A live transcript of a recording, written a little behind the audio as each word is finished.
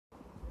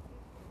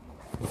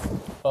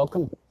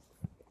Welcome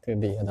to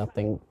the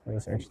Adapting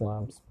Research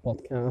Labs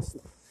podcast.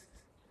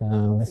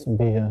 This will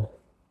be a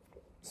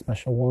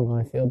special one,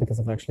 I feel, because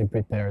I've actually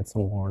prepared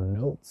some more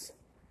notes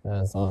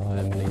as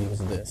I'm going to use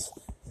this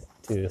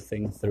to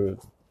think through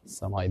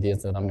some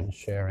ideas that I'm going to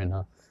share in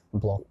a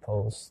blog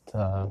post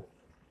on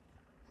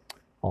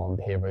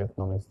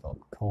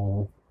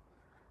behavioureconomics.com.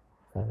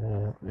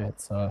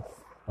 It's a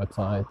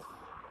website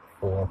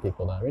for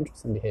people that are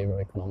interested in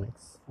behavioral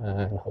economics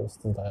and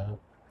hosts the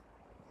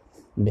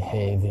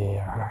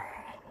behavior,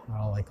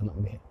 what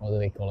do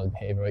they call it?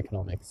 Behavioral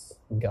economics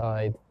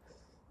guide.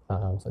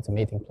 So it's a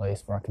meeting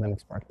place for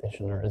academics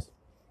practitioners.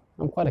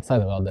 I'm quite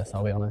excited about this,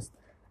 I'll be honest.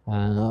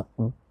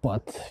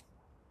 But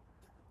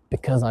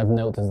because I've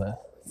noticed that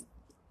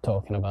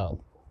talking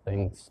about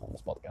things on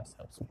this podcast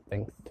helps me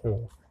think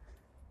through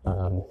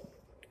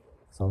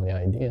some of the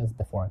ideas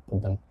before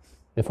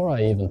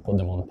I even put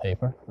them on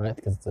paper, right?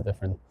 Because it's a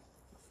different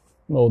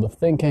mode of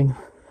thinking.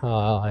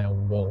 I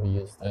will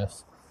use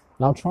this.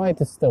 And I'll try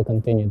to still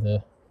continue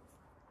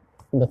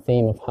the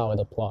theme of how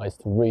it applies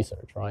to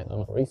research, right?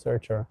 I'm a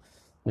researcher,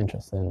 I'm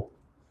interested in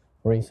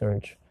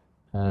research,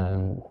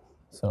 and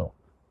so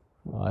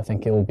I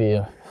think it will be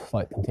a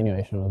slight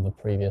continuation of the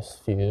previous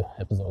few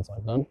episodes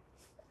I've done.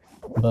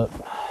 But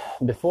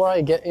before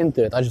I get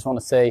into it, I just want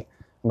to say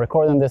I'm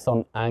recording this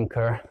on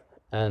Anchor,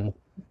 and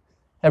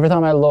every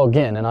time I log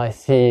in and I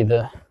see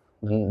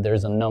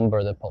there's a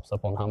number that pops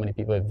up on how many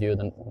people have viewed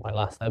my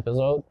last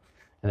episode,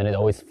 and then it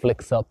always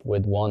flicks up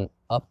with one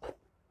up.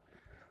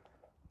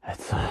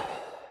 It's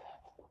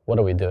what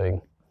are we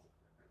doing?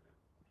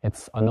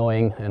 It's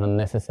annoying and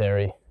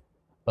unnecessary,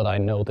 but I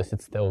notice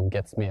it still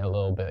gets me a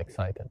little bit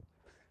excited.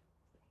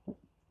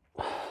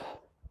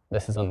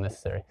 This is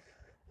unnecessary,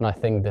 and I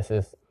think this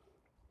is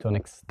to an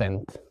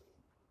extent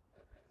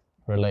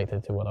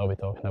related to what I'll be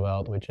talking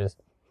about, which is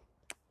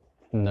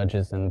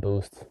nudges and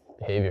boost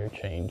behavior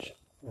change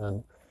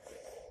and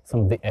some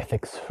of the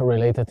ethics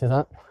related to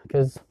that.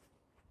 Because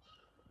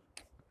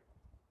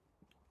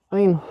I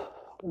mean,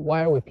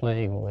 why are we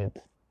playing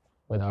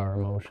with our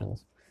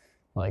emotions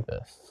like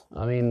this?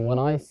 I mean, when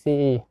I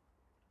see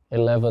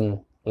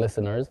 11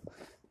 listeners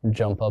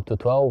jump up to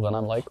 12 and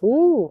I'm like,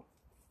 ooh,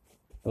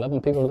 11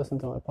 people listen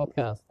to my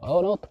podcast.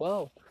 Oh no,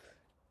 12.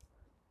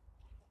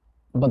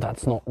 But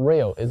that's not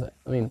real, is it?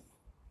 I mean,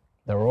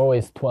 there are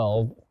always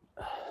 12.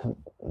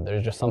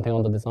 There's just something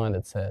on the design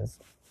that says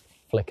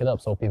flick it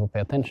up so people pay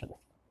attention.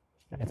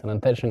 It's an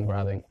attention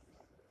grabbing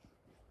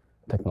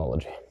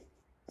technology.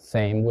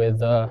 Same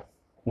with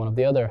one of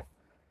the other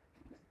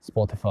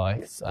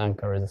Spotify.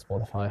 Anchor is a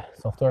Spotify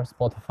software.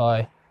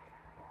 Spotify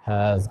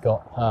has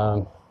got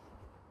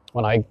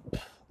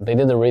they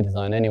did a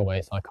redesign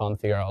anyway, so I can't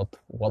figure out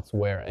what's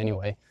where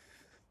anyway.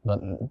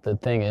 But the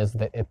thing is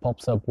that it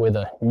pops up with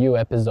a new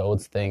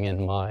episodes thing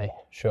in my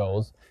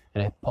shows,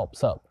 and it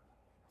pops up.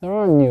 There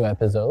are new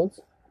episodes,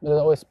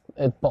 but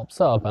it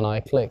pops up, and I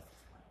click,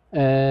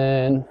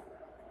 and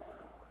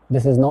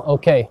this is not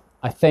okay.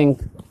 I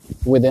think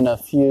within a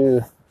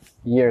few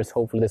years,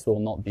 hopefully this will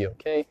not be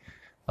okay,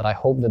 but I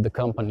hope that the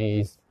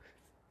companies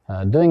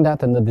doing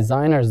that and the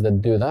designers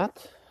that do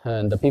that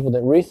and the people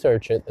that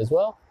research it as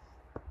well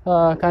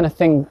kind of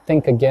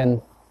think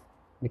again,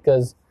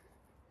 because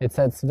it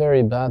sets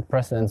very bad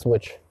precedents,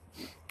 which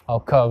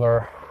I'll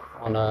cover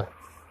on a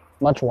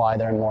much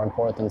wider and more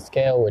important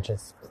scale, which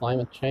is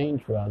climate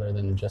change rather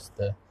than just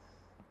the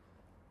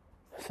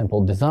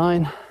simple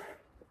design.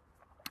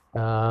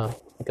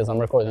 Because I'm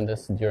recording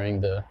this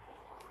during the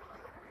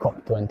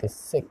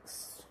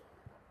COP26.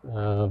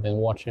 I've been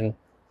watching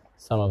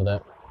some of the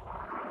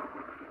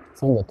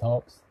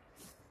talks,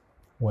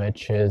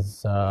 which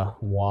is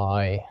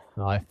why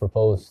I've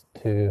proposed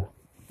to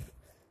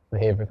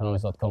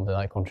behavioureconomics.com that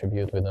I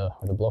contribute with a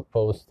blog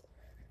post,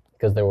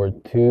 because there were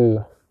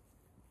two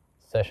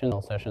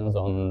sessions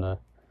on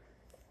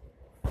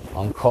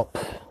COP.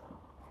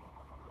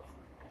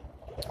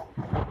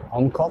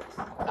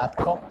 At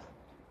COP.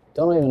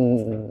 Don't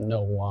even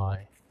know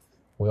why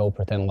we all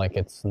pretend like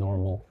it's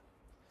normal.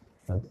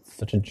 It's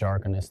such a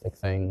jargonistic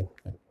thing,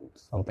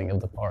 something of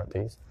the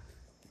parties.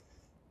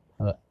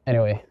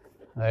 Anyway,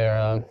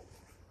 they're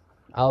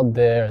out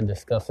there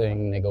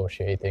discussing,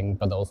 negotiating,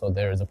 but also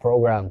there is a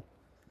program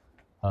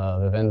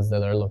of events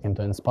that are looking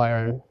to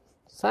inspire and,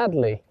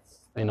 sadly,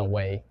 in a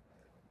way,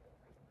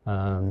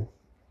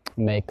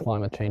 make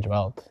climate change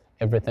about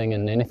everything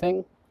and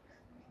anything.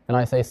 And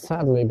I say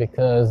sadly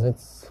because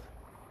it's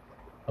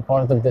a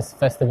part of this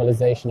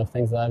festivalization of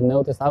things that I've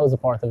noticed. I was a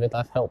part of it.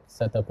 I've helped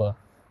set up a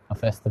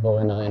festival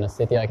in a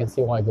city. I can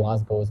see why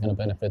Glasgow is going to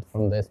benefit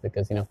from this,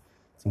 because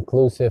it's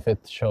inclusive,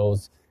 it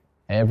shows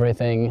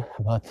everything.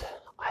 But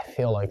I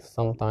feel like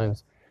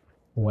sometimes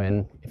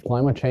if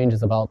climate change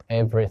is about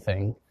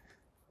everything,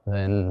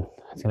 then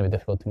it's going to be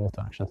difficult to move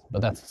to action.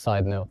 But that's a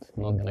side note.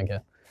 I'm not going to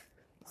get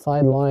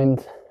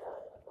sidelined.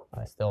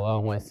 I still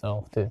allow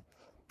myself to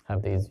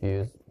have these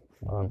views.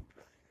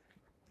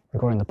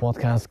 Recording the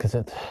podcast because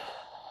it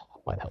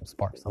might help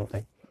spark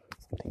something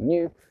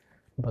new.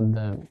 But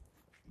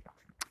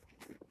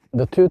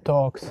the two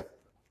talks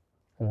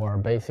were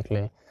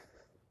basically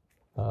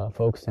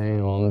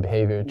focusing on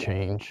behavior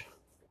change.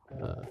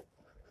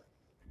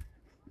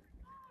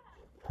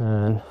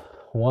 And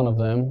one of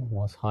them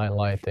was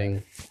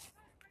highlighting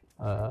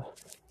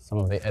some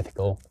of the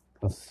ethical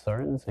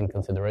concerns and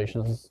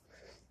considerations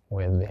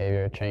with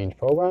behavior change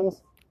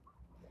programs.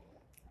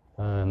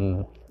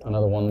 And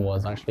another one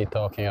was actually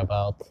talking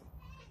about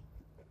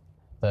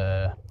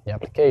the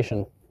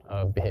application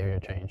of behavior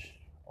change,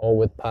 all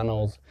with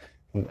panels,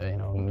 a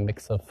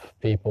mix of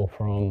people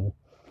from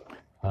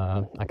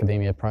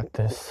academia,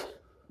 practice.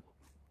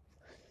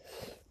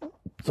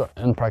 So,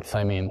 and practice,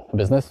 I mean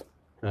business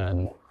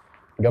and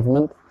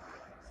government,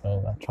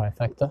 so that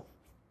trifecta,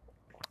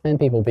 and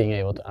people being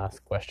able to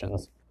ask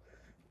questions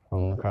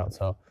from the crowd,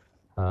 so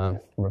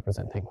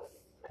representing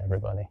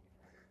everybody.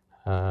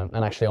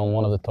 And actually on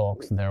one of the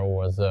talks there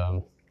was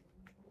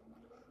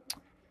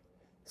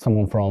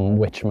someone from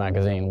Which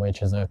magazine,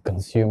 which is a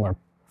consumer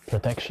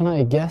protection,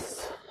 I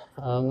guess,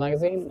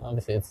 magazine.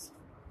 Obviously it's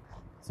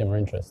consumer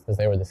interest, as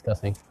they were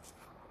discussing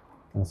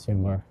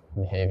consumer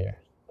behavior.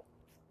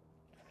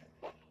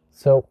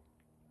 So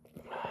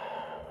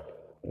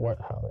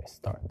how do I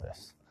start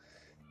this?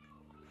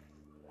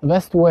 The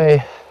best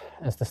way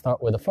is to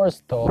start with the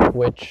first talk,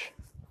 which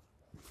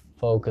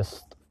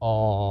focused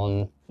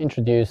on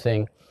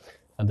introducing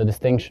the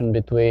distinction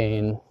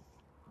between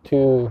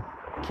two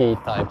key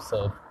types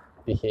of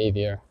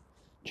behavior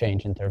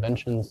change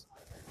interventions,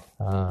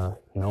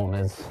 known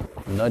as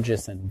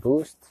nudges and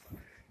boosts.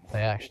 They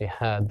actually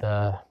had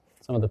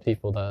some of the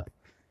people that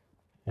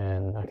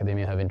in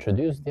academia have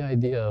introduced the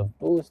idea of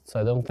boosts.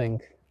 I don't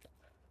think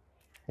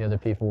the other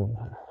people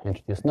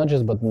introduced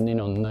nudges, but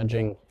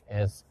nudging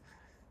is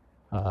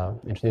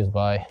introduced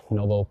by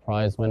Nobel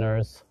Prize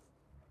winners,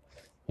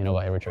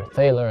 by Richard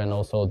Thaler, and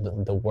also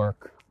the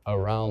work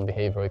around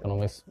behavioral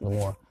economics, the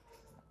more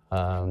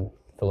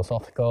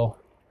philosophical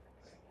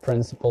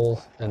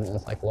principles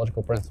and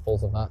psychological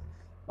principles of that,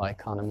 by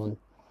Kahneman.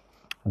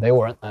 They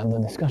weren't at the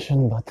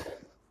discussion, but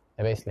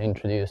they basically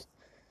introduced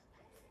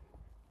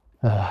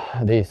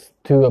these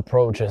two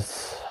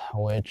approaches,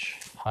 which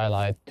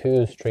highlight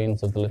two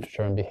streams of the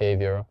literature in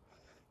behavior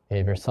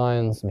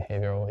science,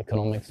 behavioral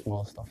economics,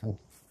 most often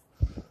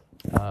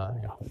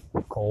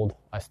called.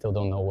 I still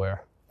don't know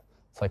where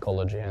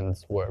psychology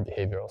ends, where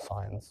behavioral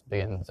science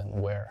begins, and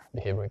where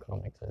behavioral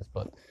economics is.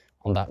 But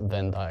on that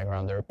Venn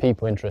diagram, there are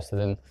people interested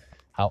in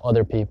how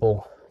other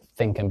people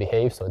think and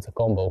behave, so it's a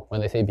combo.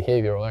 When they say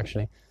behavioral,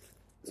 actually,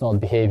 it's not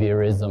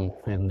behaviorism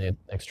in the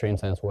extreme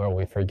sense where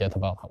we forget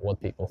about what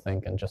people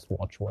think and just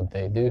watch what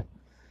they do.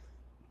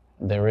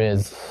 There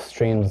is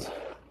streams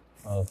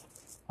of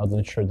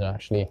literature that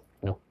actually,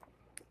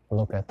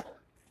 look at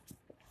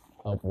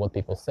what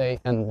people say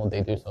and what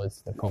they do, so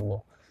it's the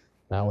combo.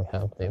 Now we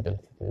have the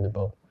ability to do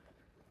both.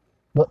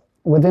 But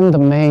within the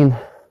main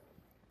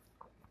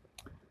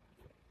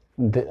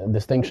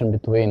distinction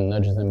between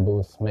nudges and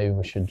boosts, maybe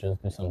we should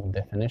just do some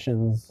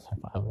definitions, if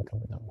I haven't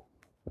covered them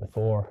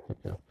before.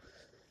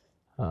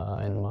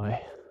 I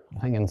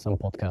think in some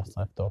podcasts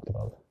I've talked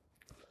about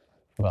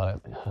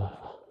it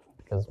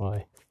because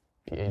my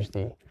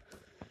PhD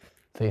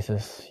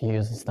thesis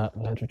uses that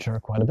literature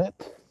quite a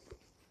bit.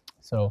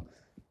 So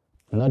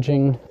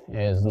nudging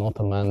is not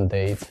a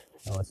mandate,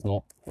 it's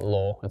not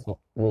law, it's not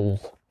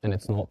rules, and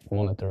it's not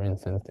monetary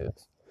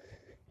incentives.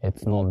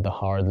 It's not the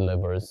hard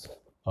levers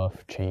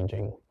of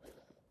changing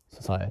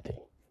society,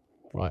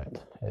 right?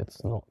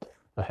 It's not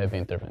a heavy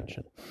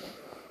intervention.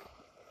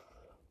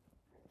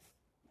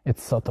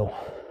 It's subtle,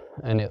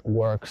 and it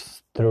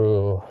works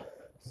through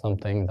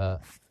something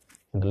that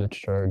in the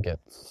literature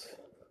gets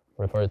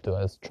referred to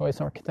as choice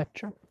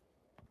architecture.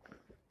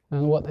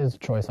 And what is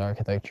choice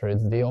architecture?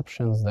 It's the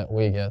options that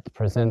we get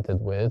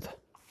presented with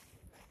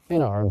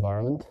in our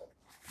environment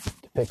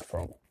to pick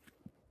from.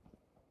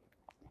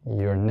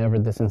 You're never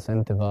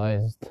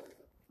disincentivized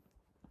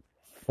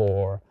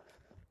for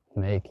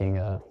making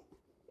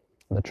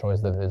the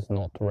choice that is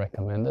not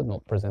recommended,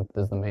 not presented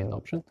as the main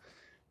option,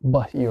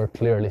 but you're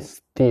clearly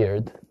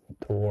steered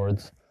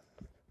towards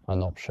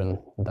an option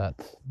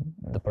that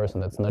the person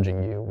that's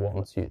nudging you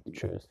wants you to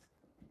choose.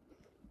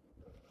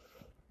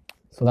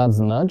 So that's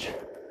a nudge.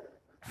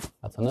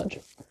 That's a nudge.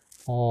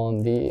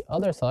 On the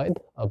other side,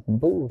 a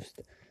boost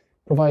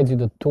provides you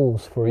the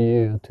tools for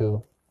you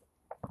to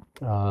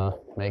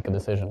make a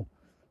decision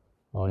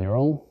on your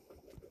own,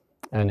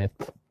 and it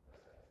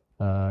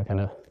kind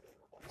of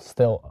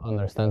still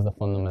understands the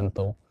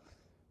fundamental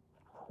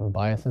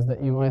biases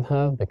that you might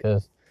have,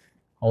 because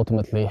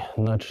ultimately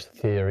nudge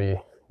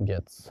theory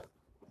gets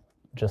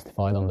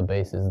justified on the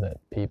basis that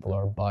people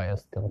are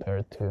biased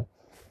compared to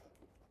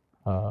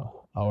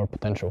our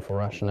potential for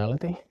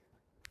rationality.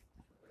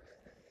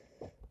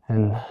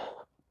 And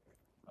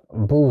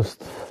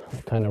boost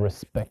kind of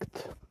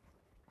respect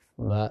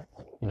that,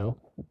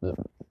 the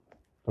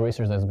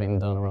research that's been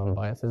done around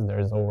biases. There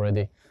is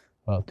already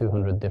about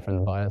 200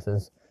 different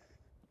biases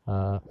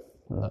that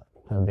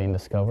have been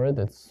discovered.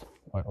 It's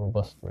quite a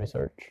robust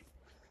research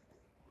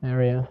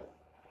area,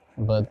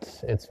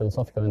 but its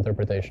philosophical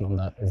interpretation on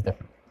that is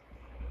different.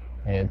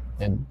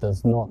 it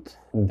does not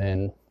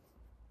then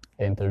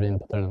intervene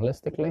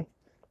paternalistically,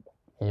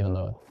 even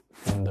though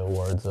in the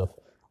words of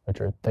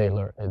Richard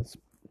Taylor, it's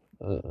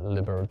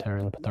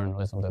libertarian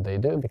paternalism that they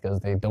do, because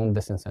they don't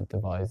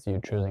disincentivize you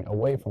choosing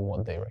away from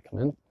what they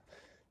recommend,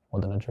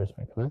 what the naturists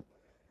recommend.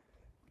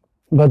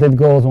 But it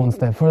goes one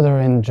step further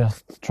in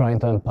just trying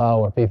to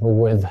empower people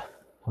with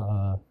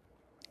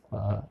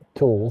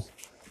tools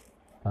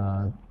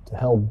to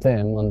help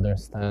them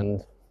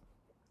understand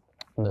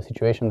the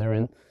situation they're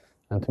in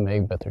and to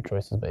make better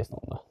choices based on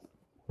that.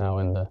 Now,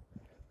 in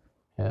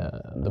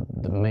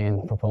the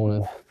main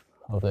proponent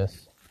of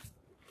this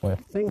way of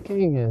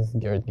thinking is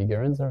Gerd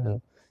Gigerenzer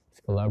and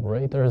his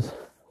collaborators.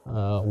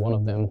 One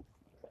of them,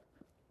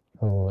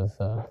 who was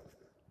I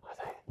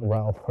think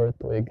Ralph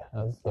Hertwig,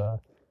 has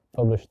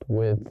published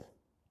with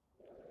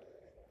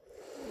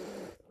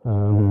I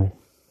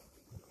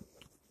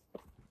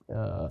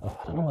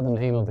don't know what the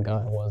name of the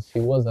guy was. He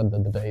was at the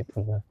debate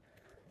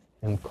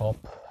in COP.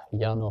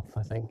 Janov,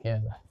 I think,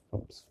 yeah,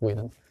 from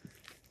Sweden.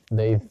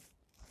 They've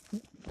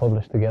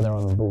published together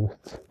on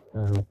Boost.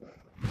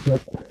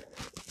 But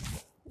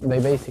they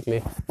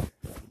basically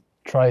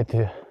try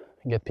to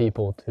get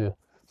people to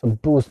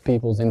boost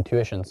people's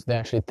intuitions. They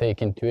actually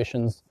take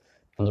intuitions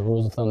and the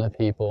rules of thumb that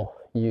people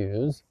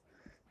use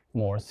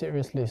more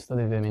seriously,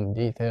 study them in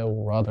detail,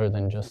 rather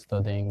than just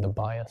studying the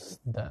bias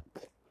that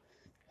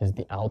is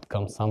the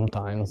outcome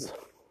sometimes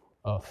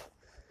of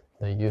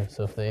the use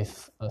of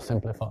these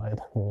simplified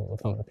rules of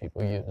thumb that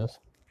people use,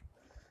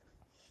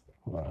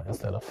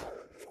 instead of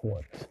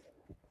what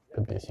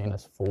could be seen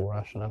as full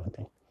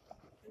rationality.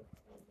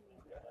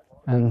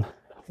 And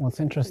what's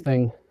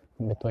interesting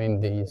between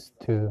these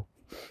two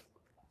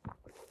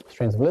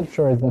strains of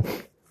literature is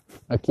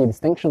a key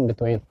distinction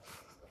between,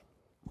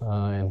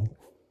 in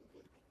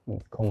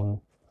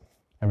common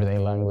everyday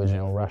language,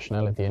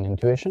 rationality and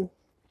intuition,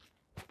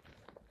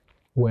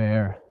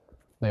 where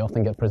they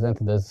often get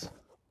presented as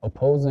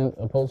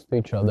opposed to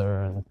each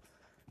other. And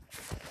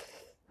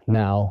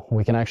now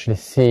we can actually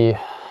see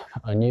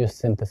a new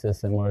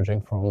synthesis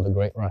emerging from the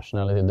great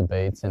rationality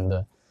debates in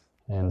the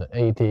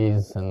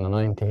 80s and the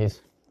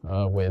 90s,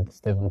 with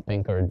Steven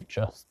Pinker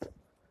just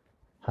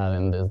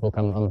having this book.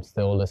 I'm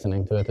still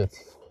listening to it.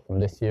 It's from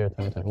this year,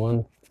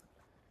 2021,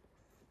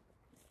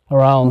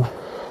 around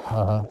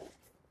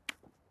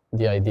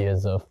the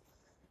ideas of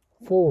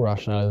full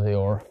rationality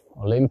or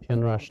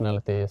Olympian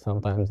rationality,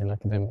 sometimes in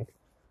academic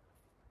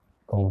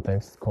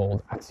context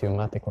called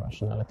axiomatic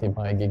rationality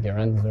by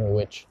Gigerenzer,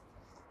 which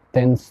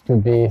tends to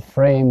be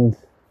framed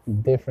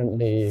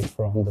differently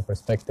from the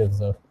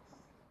perspectives of,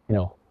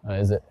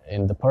 is it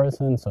in the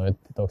person? So it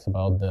talks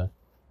about the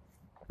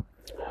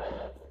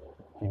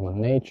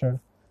human nature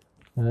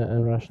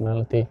and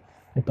rationality.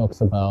 It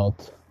talks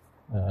about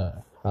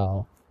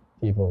how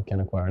people can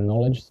acquire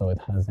knowledge, so it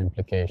has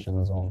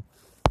implications on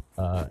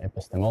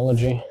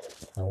epistemology.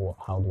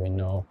 How do we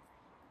know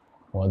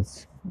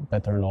what's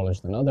better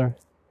knowledge than other?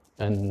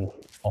 And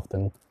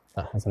often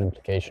that has an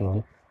implication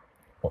on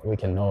what we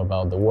can know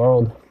about the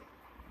world.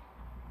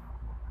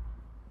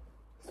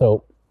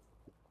 So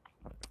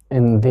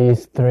in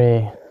these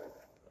three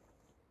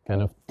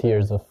kind of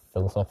tiers of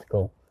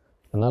philosophical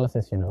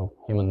analysis,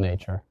 human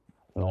nature,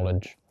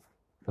 knowledge,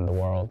 and the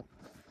world,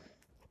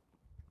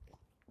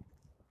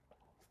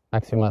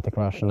 axiomatic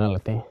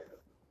rationality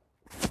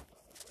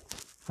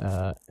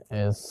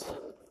is,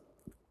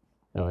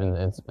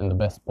 in the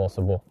best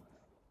possible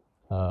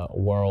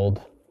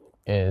world,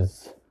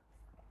 is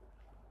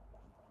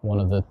one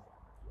of the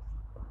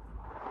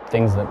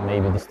things that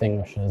maybe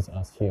distinguishes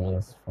us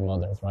humans from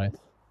others, right?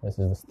 This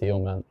is the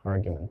Steelman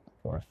argument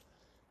for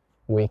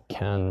we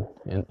can,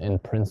 in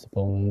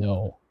principle,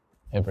 know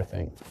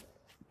everything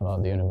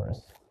about the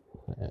universe.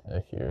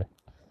 If you're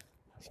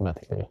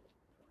axiomatically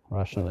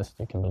rationalist,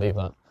 you can believe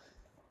that.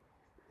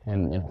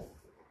 And,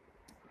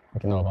 we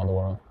can know about the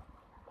world.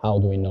 How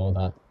do we know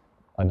that?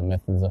 By the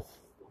methods of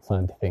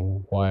scientific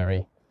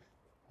inquiry.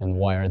 And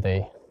why are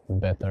they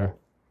better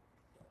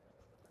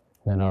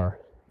than our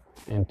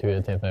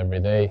intuitive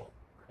everyday?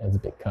 It's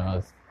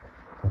because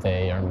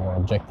they are more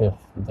objective.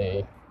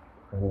 They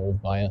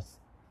remove bias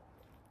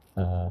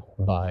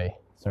by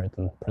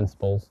certain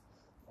principles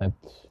that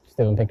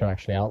Steven Pinker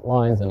actually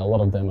outlines, and a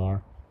lot of them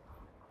are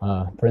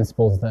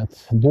principles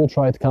that do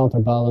try to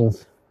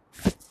counterbalance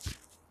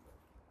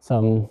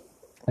some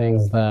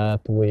things that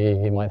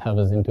we might have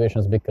as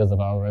intuitions because of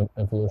our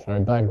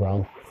evolutionary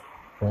background,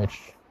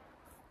 which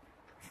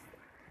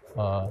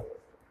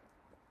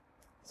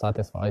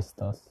satisfies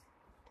us,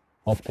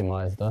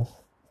 optimized us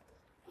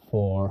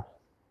for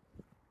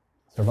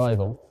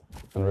survival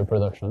and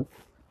reproduction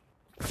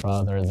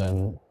rather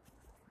than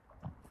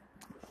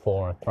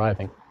for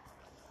thriving.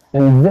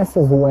 And this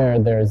is where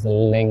there's a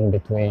link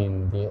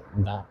between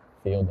that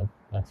field of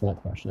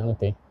axiomatic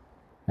rationality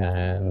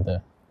and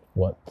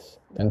what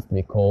tends to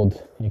be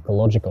called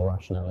ecological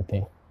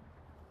rationality.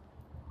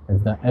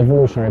 It's the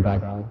evolutionary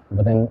background,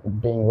 but then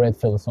being read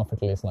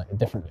philosophically slightly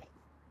differently.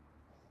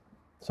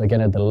 So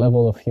again, at the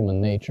level of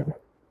human nature,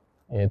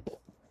 it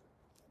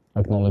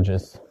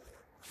acknowledges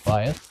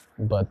bias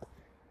But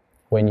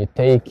when you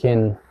take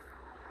in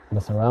the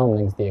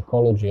surroundings, the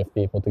ecology of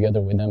people together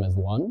with them as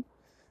one,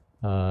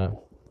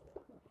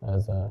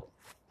 as a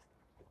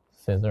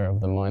scissor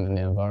of the mind and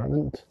the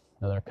environment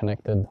that are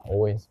connected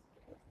always,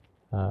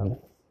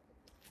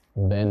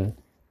 then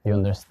you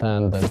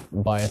understand that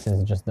bias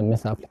is just the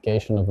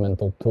misapplication of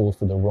mental tools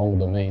to the wrong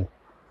domain.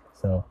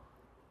 So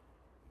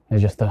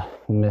it's just a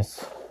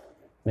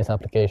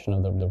misapplication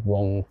of the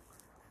wrong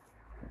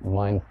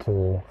mind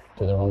to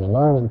the wrong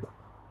environment,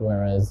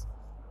 whereas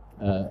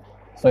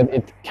so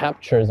it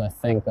captures, I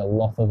think, a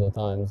lot of the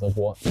times of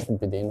what could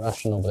be the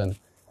irrational, but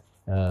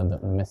then the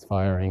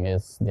misfiring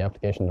is the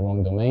application of the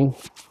wrong domain.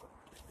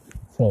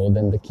 So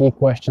then the key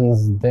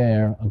questions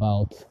there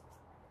about,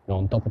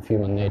 on top of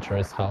human nature,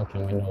 is how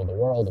can we know the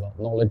world, about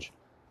knowledge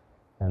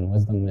and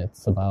wisdom.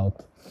 It's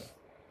about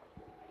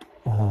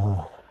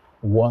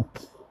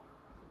what,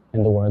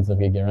 in the words of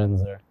Gigi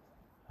Renzer,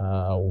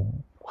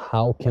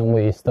 how can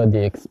we study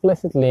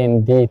explicitly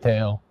in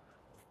detail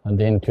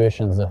the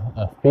intuitions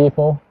of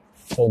people,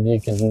 so that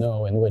you can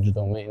know in which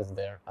domains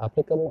they're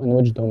applicable, in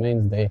which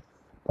domains they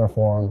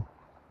perform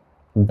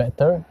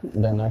better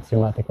than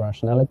axiomatic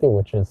rationality,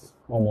 which is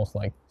almost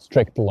like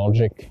strict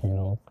logic,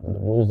 the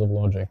rules of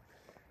logic.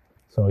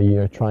 So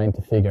you're trying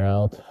to figure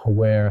out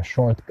where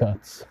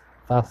shortcuts,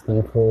 fast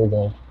and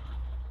frugal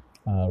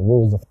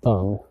rules of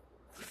thumb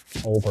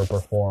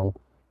overperform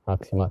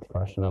axiomatic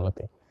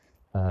rationality.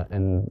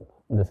 And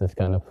this is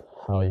kind of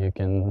how you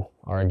can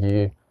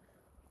argue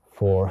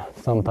for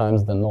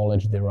sometimes the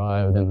knowledge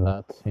derived in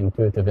that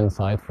intuitive,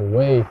 insightful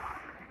way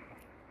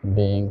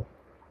being,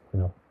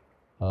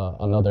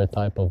 another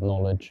type of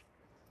knowledge.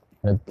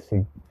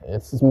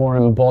 It's more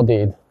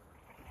embodied,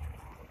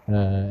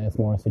 it's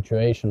more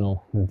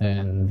situational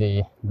than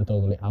the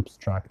totally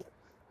abstract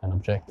and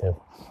objective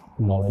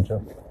knowledge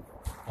of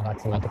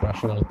axiomatic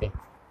rationality.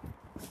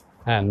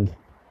 And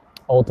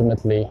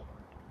ultimately,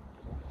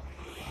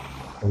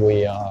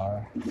 we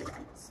are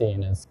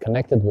seen as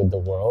connected with the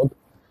world.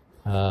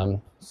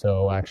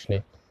 So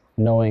actually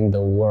knowing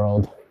the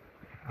world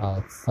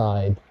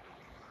outside,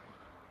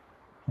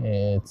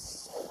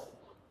 it's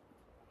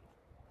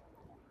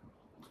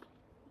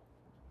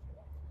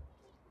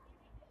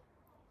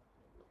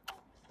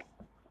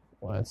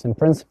in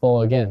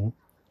principle, again,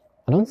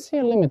 I don't see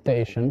a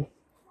limitation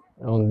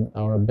on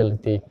our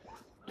ability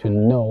to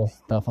know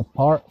stuff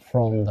apart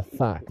from the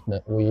fact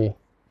that we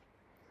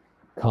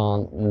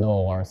can't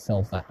know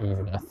ourselves that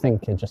easily. I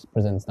think it just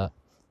presents that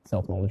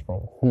self-knowledge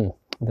problem.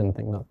 Didn't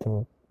think that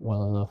through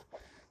well enough.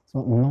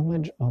 So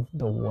knowledge of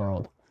the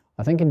world,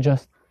 I think it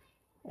just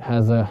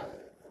has a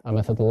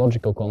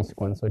methodological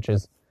consequence, which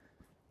is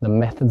the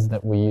methods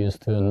that we use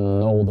to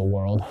know the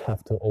world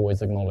have to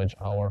always acknowledge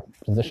our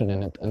position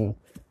in it and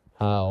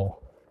how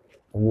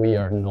we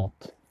are not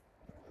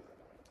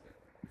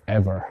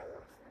ever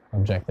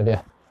objective.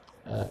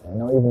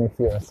 Even if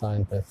you're a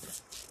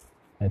scientist,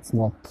 it's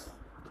not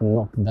to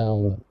knock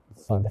down that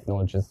scientific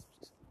knowledge is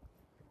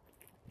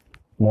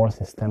more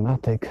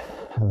systematic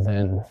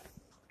than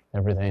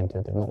everyday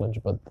intuitive knowledge,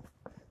 but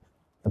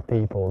the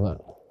people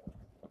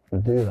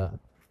that do that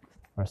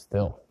are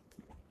still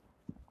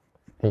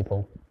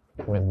people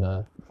with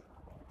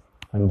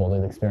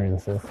embodied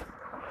experiences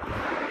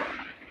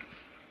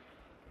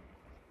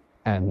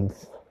and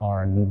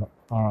are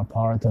a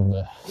part of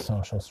the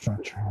social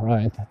structure,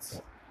 right?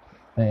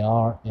 They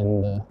are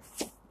in the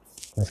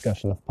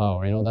discussion of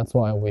power. That's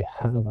why we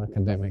have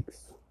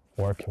academics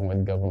working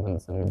with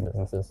governments and with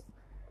businesses.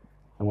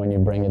 And when you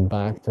bring it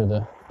back to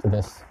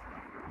this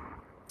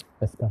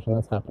discussion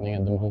that's happening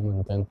at the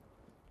moment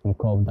in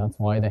COP, that's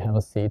why they have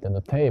a seat at the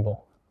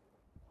table.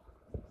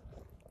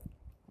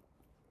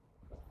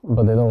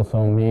 But it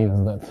also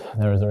means that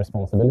there is a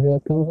responsibility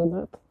that comes with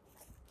that,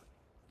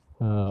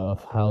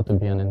 of how to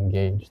be an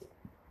engaged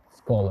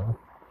scholar.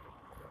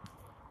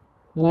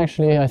 And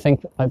actually, I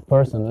think I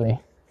personally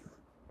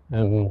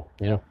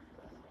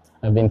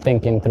I've been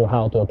thinking through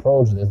how to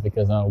approach this,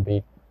 because I'll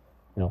be,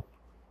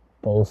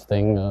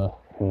 posting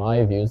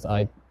my views,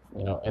 in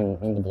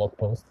the blog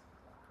post,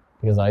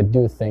 because I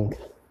do think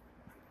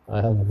I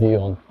have a view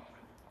on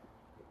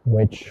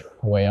which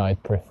way I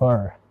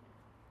prefer.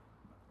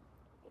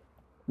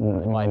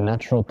 My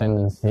natural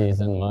tendencies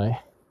and my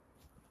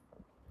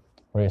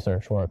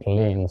research work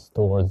leans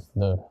towards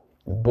the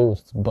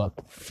boosts, but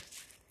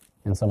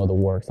in some of the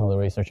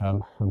research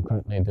I'm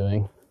currently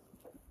doing,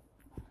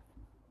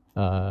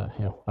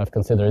 I've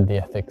considered the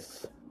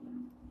ethics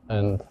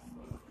and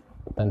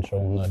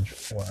potential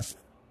nudge work as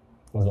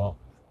well.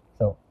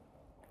 So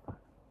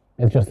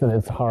it's just that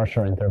it's a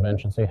harsher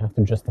intervention, so you have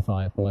to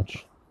justify it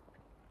much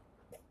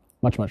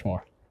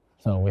more.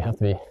 So we have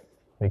to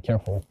be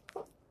careful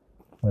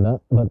with that.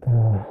 But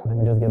let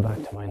me just get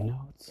back to my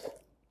notes.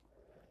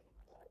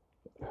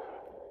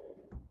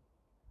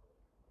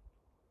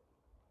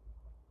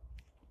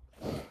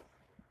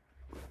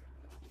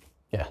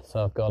 Yeah,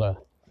 so I've got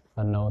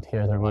a note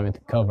here to remind me to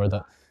cover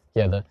that.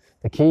 Yeah,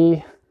 the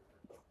key,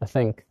 I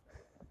think,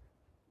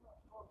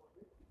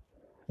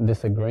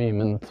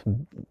 disagreement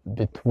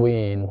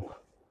between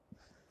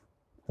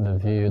the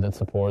view that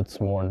supports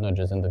more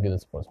nudges and the view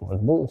that supports more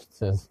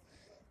boosts is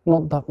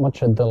not that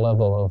much at the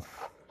level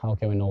of how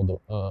can we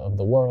know of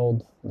the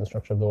world, the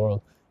structure of the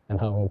world, and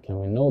how can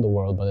we know the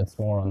world, but it's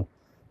more on,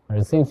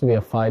 there seems to be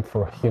a fight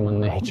for human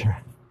nature.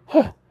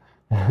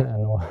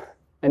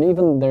 and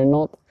even they're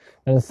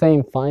the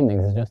same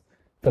findings, it's just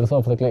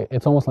philosophically,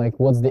 it's almost like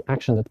what's the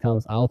action that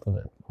comes out of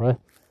it, right?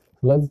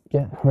 So let's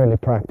get really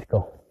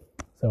practical.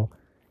 So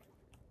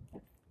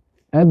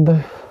at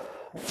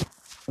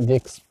the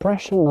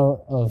expression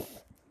of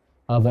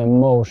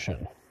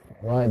emotion,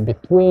 right,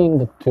 between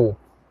the two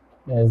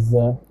is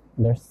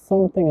there's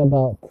something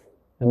about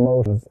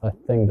emotions, I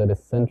think, that is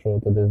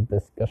central to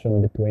this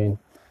discussion between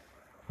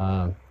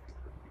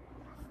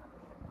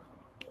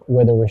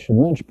whether we should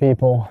nudge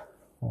people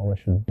or we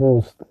should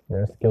boost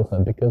their skill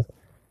set, because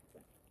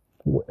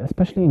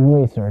especially in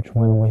research,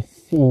 when we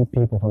see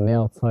people from the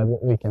outside,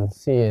 what we can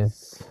see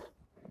is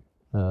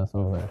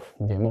some of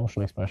the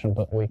emotional expression,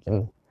 but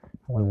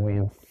when we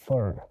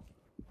infer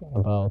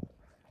about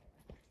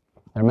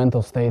their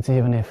mental states,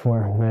 even if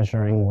we're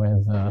measuring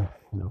with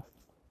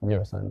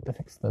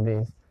neuroscientific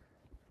studies,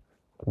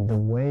 the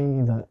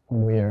way that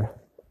we're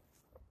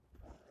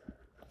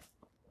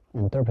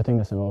interpreting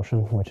this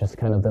emotion, which is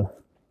kind of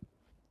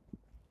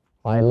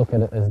I look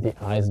at it as the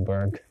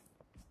iceberg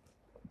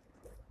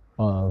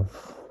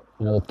of,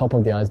 the top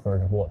of the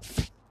iceberg of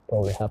what's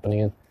probably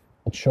happening, and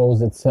it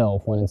shows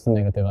itself when it's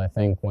negative, I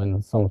think,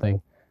 when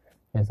something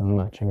isn't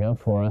matching up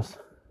for us.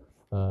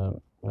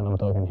 And I'm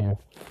talking here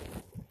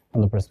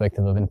from the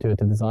perspective of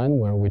intuitive design,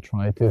 where we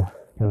try to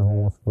kind of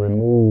almost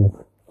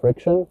remove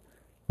friction,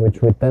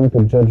 which we tend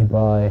to judge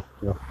by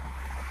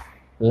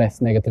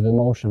less negative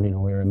emotion.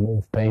 We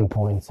remove pain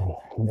points in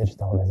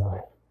digital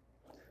design.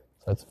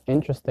 So it's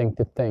interesting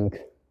to think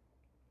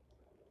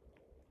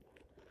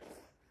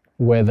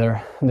whether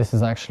this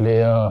is actually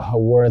a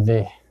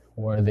worthy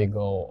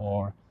goal,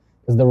 or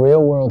because the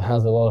real world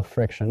has a lot of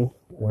friction.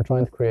 We're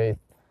trying to create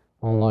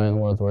online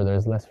worlds where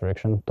there's less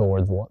friction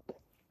towards what,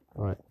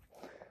 right?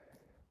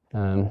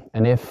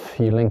 And if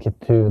you link it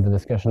to the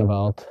discussion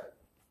about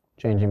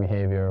changing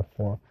behavior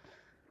for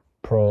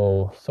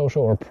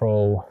pro-social or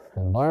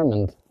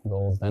pro-environment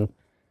goals, then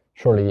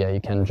surely, yeah, you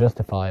can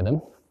justify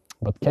them.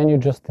 But can you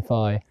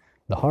justify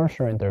the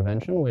harsher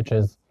intervention, which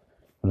is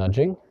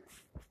nudging,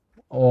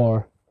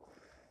 or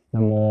the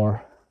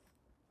more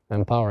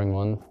empowering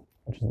one,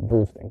 which is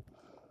boosting?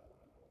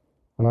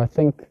 And I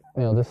think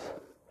this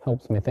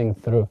helps me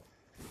think through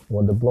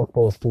what the blog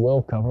post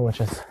will cover, which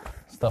is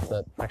stuff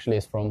that actually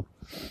is from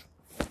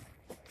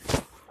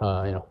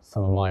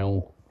some of my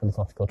own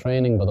philosophical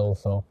training, but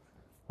also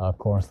a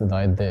course that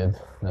I did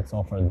that's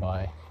offered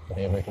by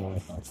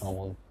behavioreconomics.com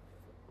on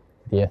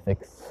the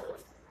ethics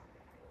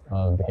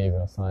of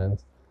behavioral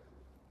science,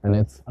 and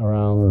it's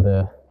around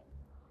the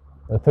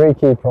three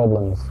key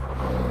problems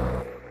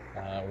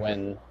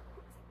when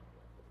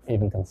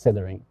even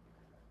considering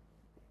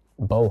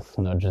both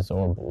nudges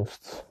or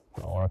boosts,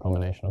 or a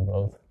combination of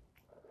both,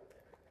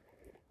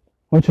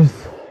 which is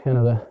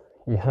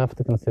you have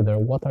to consider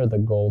what are the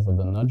goals of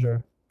the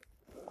nudger,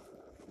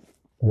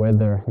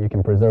 whether you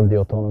can preserve the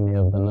autonomy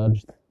of the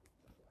nudged,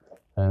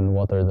 and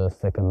what are the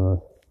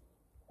second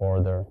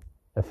order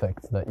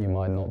effects that you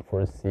might not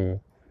foresee.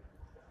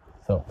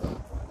 So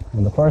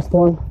in the first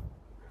one,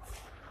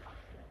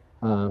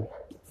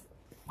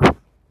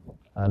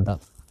 that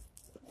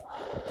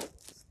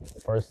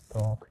first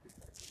talk,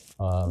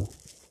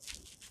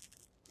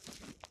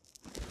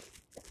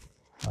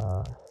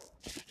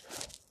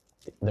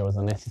 there was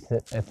an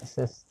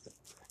ethicist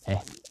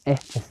that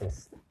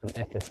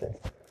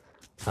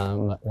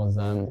was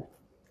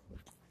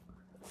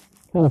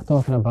kind of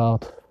talking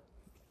about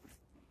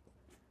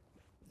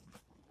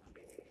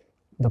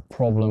the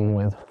problem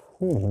with,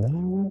 did I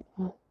remember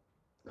that?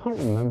 Can't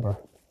remember.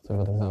 It's a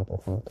good example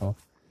from the talk.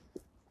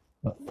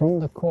 But from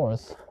the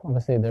course,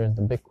 obviously there's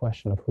the big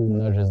question of who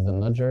nudges the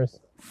nudgers,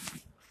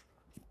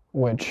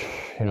 which,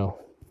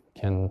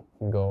 can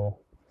go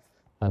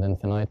ad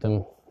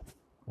infinitum.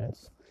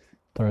 It's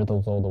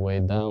turtles all the way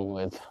down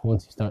with,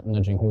 once you start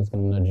nudging, who's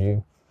going to nudge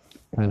you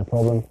kind of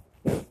problem,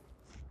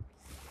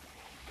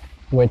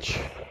 which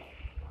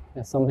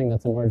is something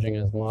that's emerging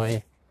as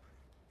my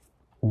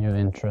new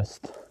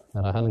interest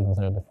that I hadn't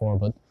considered before.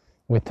 But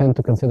we tend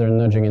to consider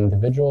nudging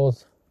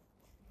individuals,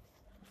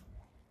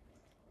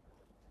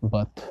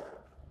 but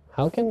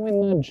how can we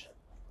nudge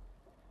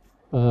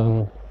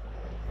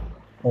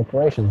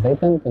corporations? They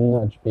tend to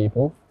nudge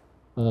people.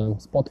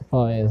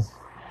 Spotify is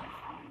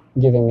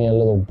giving me a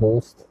little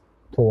boost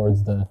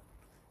towards the,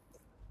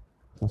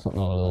 that's not a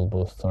little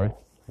boost, sorry,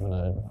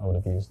 I would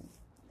have used,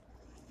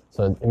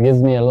 so it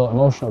gives me a little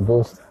emotional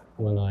boost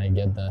when I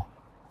get the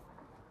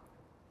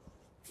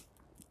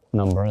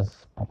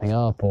numbers popping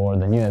up or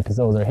the new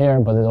episodes are here,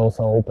 but it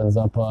also opens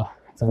up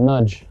it's a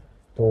nudge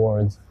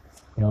towards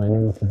going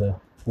into the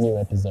new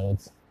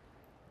episodes.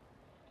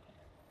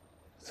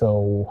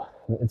 So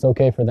it's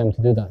okay for them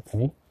to do that to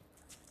me.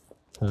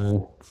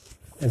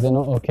 Is it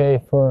not okay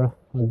for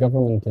a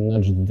government to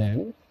nudge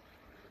them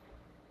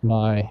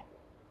by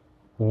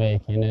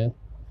making it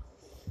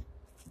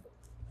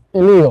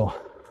illegal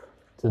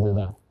to do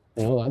that.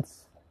 You know,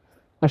 that's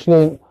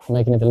actually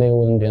making it illegal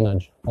wouldn't be a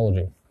nudge.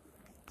 Apology.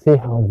 See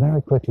how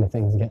very quickly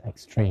things get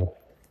extreme.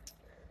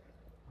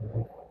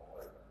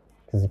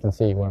 Because you can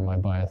see where my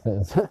bias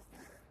is.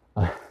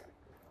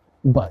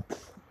 But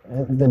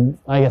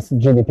I guess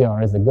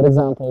GDPR is a good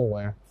example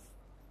where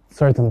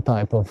certain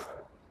type of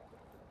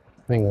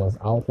thing was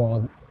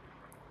outlawed,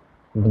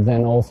 but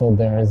then also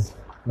there's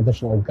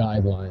additional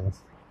guidelines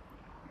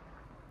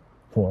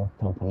for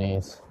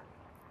companies.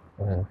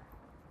 And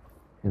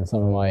in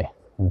some of my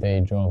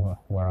day job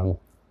where I'm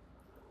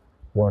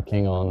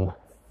working on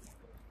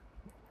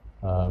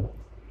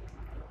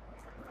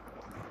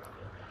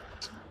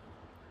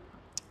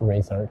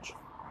research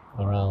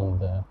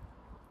around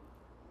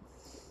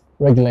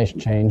regulation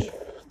change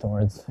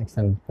towards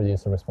extended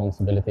producer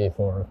responsibility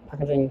for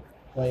packaging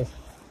waste,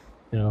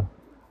 you know,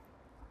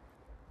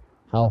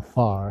 how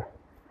far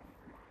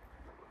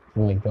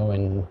can we go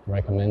in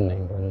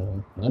recommending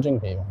and nudging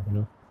people, you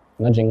know,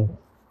 nudging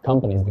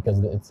companies, because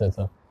it's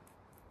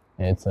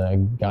a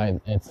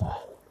guide, it's a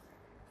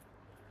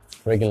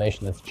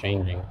regulation that's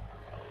changing,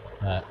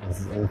 that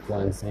is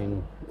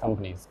influencing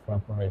companies,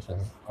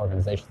 corporations,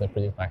 organizations that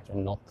produce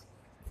packaging, not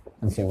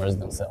consumers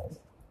themselves.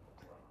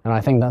 And I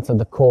think that's at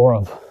the core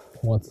of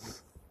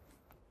what's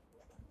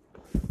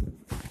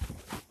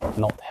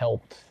not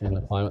helped in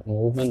the climate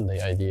movement,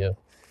 the idea of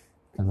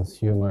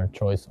consumer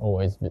choice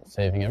always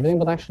saving everything.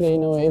 But actually, you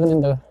know, even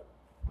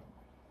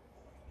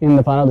in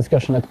the panel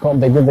discussion at COP,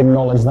 they did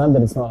acknowledge that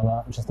it's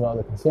not just about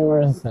the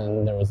consumers,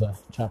 and there was a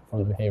chap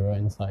from the Behavioural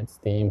Insights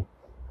team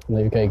in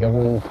the UK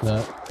government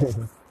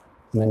that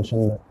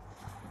mentioned that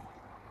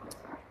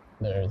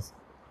there's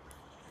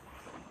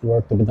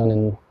work to be done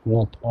in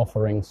not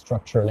offering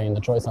structurally in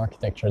the choice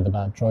architecture the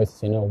bad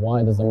choices. You know,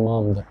 why does a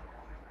mom that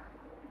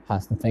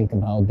has to think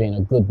about being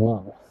a good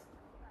mom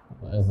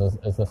as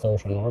the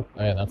social norm?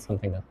 Oh yeah, that's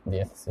something that the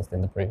ethicist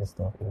in the previous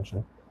talk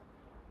mentioned.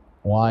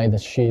 Why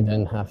does she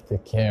then have to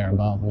care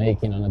about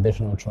making an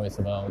additional choice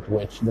about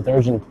which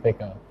detergent to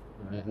pick up?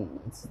 And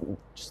it's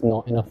just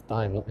not enough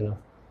time, not enough.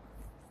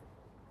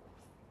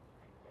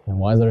 And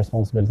why is the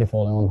responsibility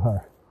falling on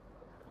her?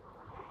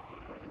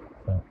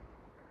 So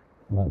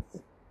that's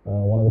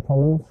one of the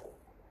problems.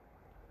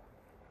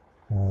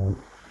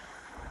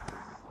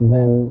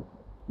 Then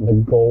the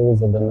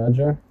goals of the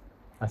nudger.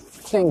 I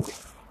think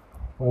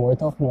when we're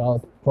talking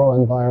about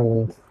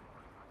pro-environment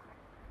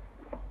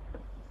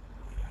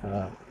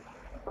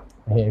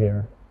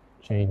behavior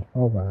change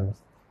programs,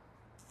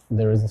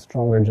 there is a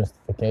stronger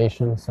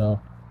justification, so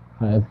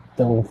I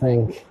don't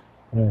think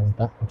there is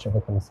that much of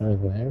a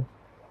concern there,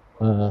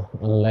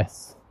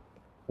 unless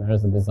there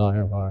is a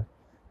desire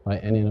by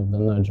any of the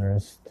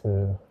nudgers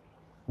to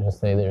just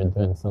say they're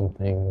doing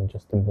something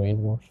just to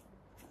greenwash.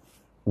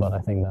 But I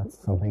think that's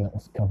something that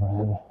was covered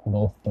in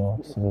both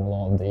talks in a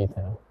lot of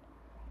detail.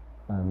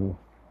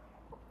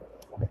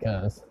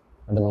 Because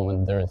at the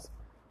moment there is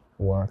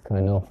work, I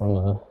know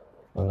from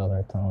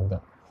another talk,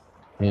 that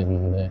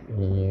in the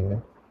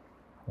EU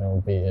there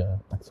will be a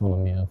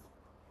taxonomy of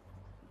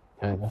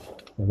kind of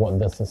what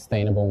does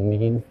sustainable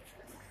mean.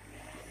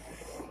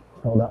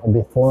 So that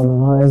will be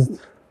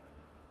formalized,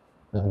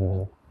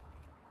 and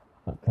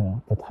that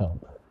could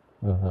help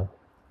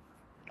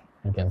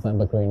against that,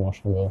 but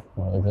greenwashing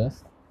will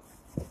exist.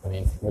 I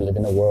mean, we live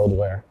in a world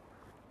where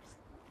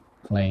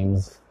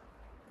claims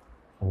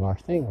of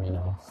marketing, you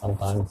know,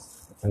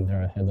 sometimes when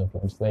they're ahead of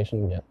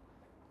legislation, get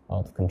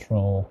out of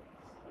control.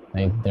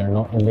 They're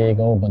not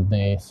illegal, but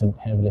they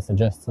heavily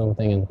suggest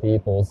something in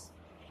people's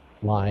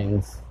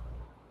minds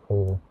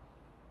who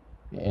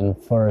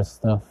infer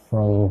stuff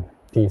from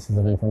pieces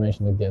of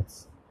information that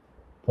gets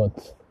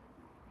put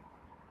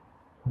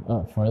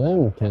for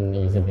them, can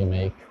easily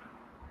make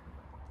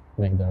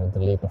the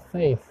leap of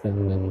faith.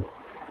 And then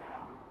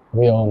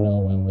we all know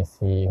when we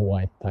see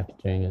white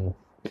packaging and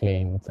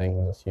clean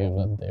things, assume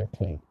that they're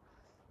clean.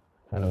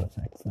 Kind of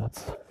effects,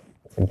 that's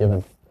a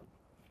given.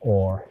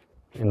 Or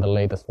in the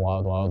latest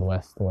Wild Wild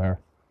West, where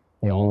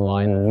the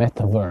online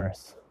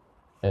metaverse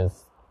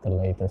is the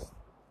latest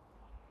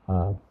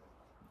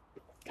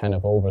kind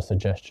of over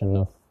suggestion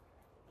of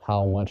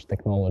how much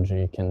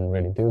technology can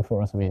really do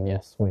for us. I mean,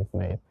 yes, we've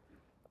made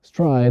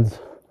strides,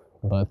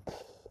 but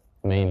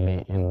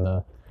mainly in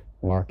the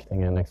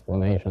marketing and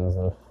explanations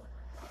of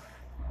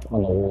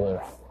an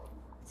older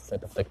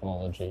set of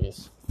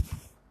technologies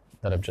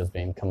that have just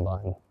been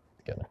combined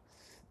together.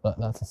 But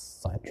that's a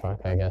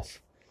sidetrack, I guess.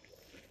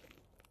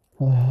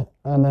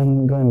 And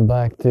then going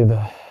back to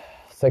the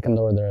second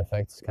order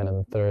effects, kind of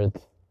the third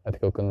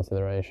ethical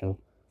consideration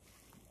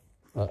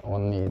that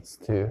one needs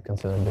to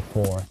consider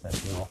before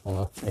setting off on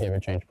a behavior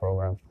change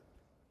program.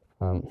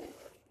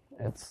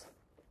 It's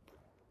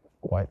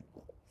quite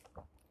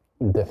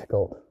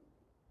difficult.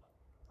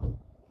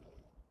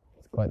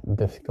 It's quite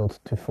difficult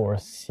to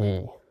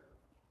foresee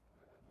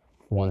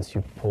once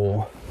you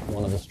pull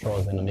one of the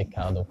straws in a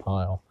Mikado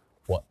pile,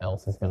 what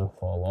else is going to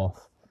fall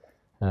off.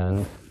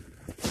 And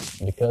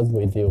because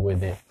we deal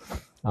with the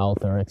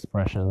outer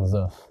expressions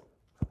of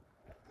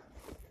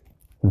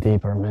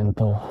deeper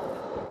mental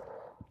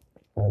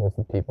models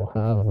that people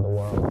have of the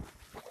world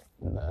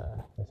and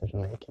the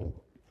decision making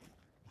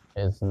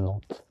is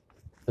not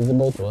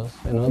visible to us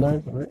in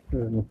others, right?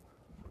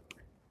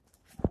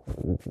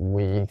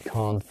 We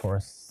can't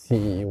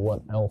foresee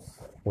what else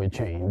we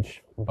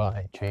change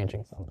by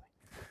changing something.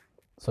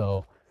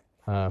 So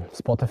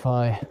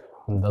Spotify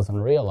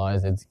doesn't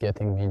realize it's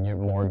getting me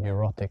more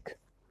neurotic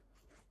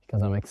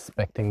because I'm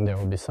expecting there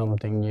will be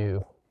something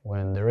new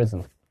when there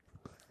isn't.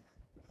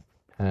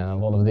 And a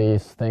lot of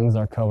these things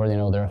are covered,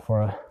 there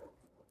for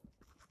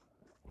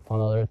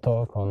another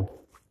talk on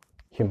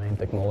humane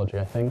technology,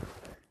 I think.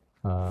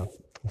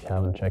 If you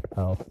haven't checked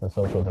out The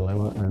Social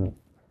Dilemma and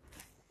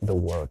the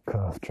work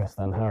of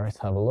Tristan Harris,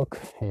 have a look.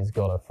 He's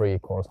got a free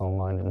course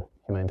online in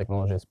humane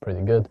technology. It's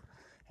pretty good.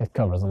 It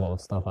covers a lot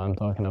of stuff I'm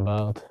talking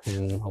about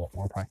in a lot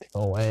more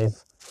practical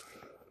ways.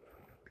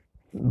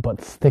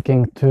 But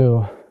sticking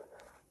to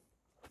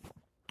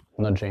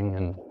nudging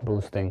and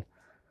boosting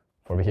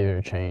for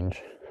behavior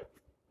change,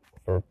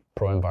 for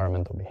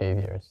pro-environmental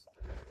behaviors,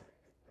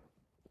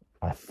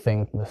 I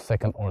think the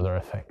second order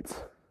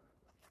effects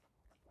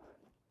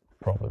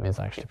problem is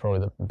actually probably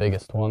the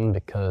biggest one,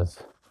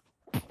 because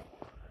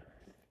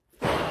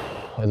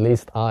at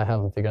least I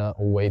haven't figured out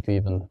a way to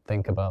even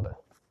think about it.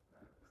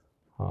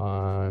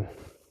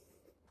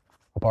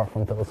 Apart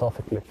from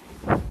philosophically.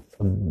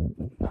 So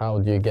how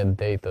do you get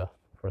data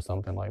for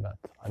something like that?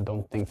 I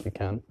don't think you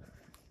can.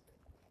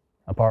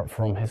 Apart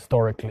from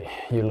historically,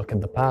 you look at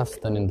the past,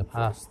 and in the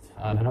past,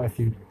 I don't know if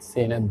you've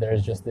seen it,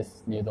 there's just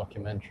this new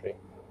documentary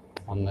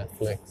on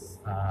Netflix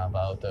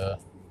about a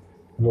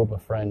group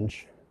of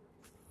French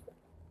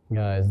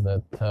guys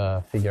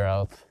that figure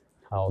out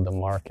how the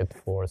market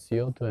for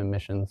CO2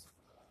 emissions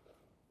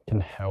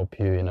can help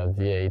you in a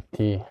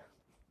VAT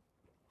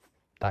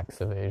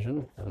tax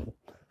evasion, and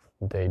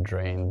they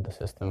drained the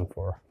system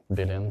for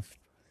billions.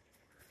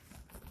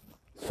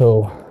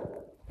 So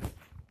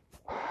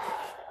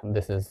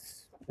this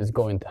is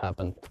going to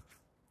happen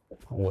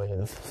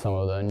with some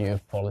of the new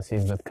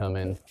policies that come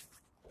in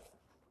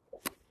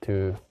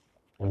to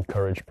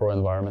encourage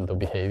pro-environmental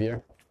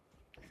behavior,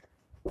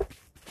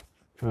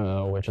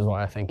 which is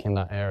why I think in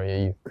that area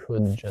you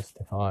could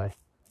justify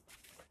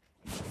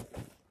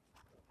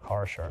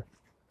harsher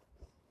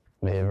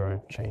behavior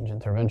change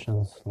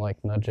interventions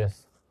like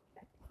nudges.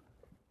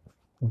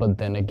 But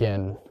then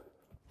again,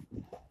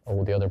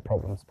 all the other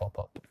problems pop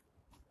up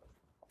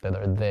that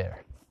are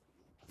there.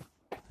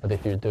 But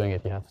if you're doing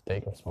it, you have to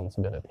take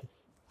responsibility.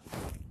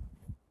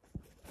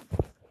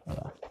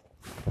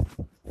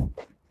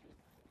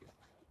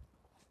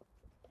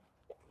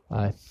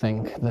 I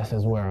think this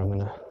is where I'm going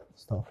to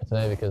stop for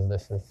today, because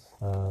this is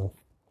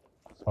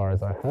as far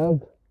as I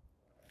have.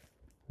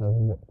 Let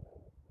me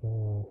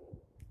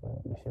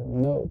see the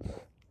notes.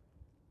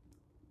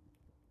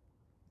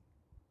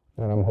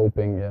 And I'm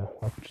hoping,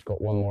 I've just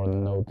got one more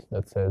note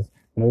that says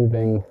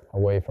moving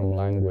away from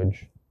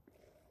language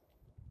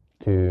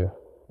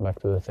back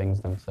to the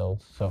things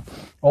themselves. So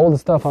all the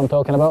stuff I'm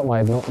talking about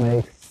might not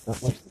make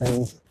that much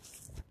sense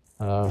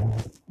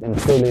in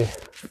truly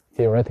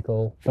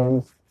theoretical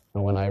terms,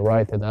 and when I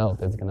write it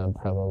out, it's going to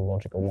have a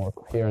logical, more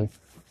coherent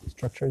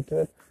structure to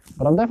it.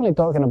 But I'm definitely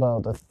talking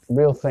about a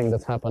real thing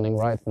that's happening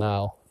right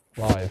now,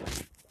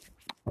 live.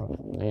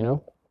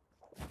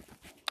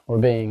 We're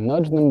being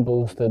nudged and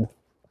boosted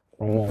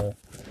from all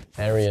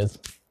areas,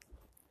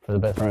 for the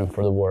better and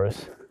for the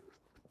worse.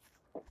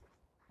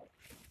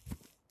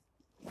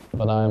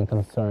 But I am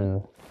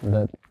concerned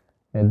that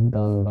it's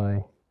done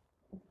by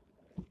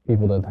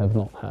people that have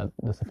not had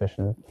the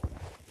sufficient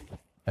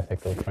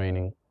ethical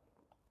training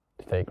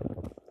to take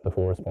the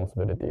full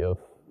responsibility of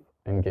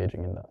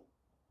engaging in that.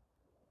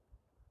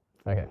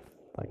 Okay,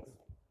 thanks.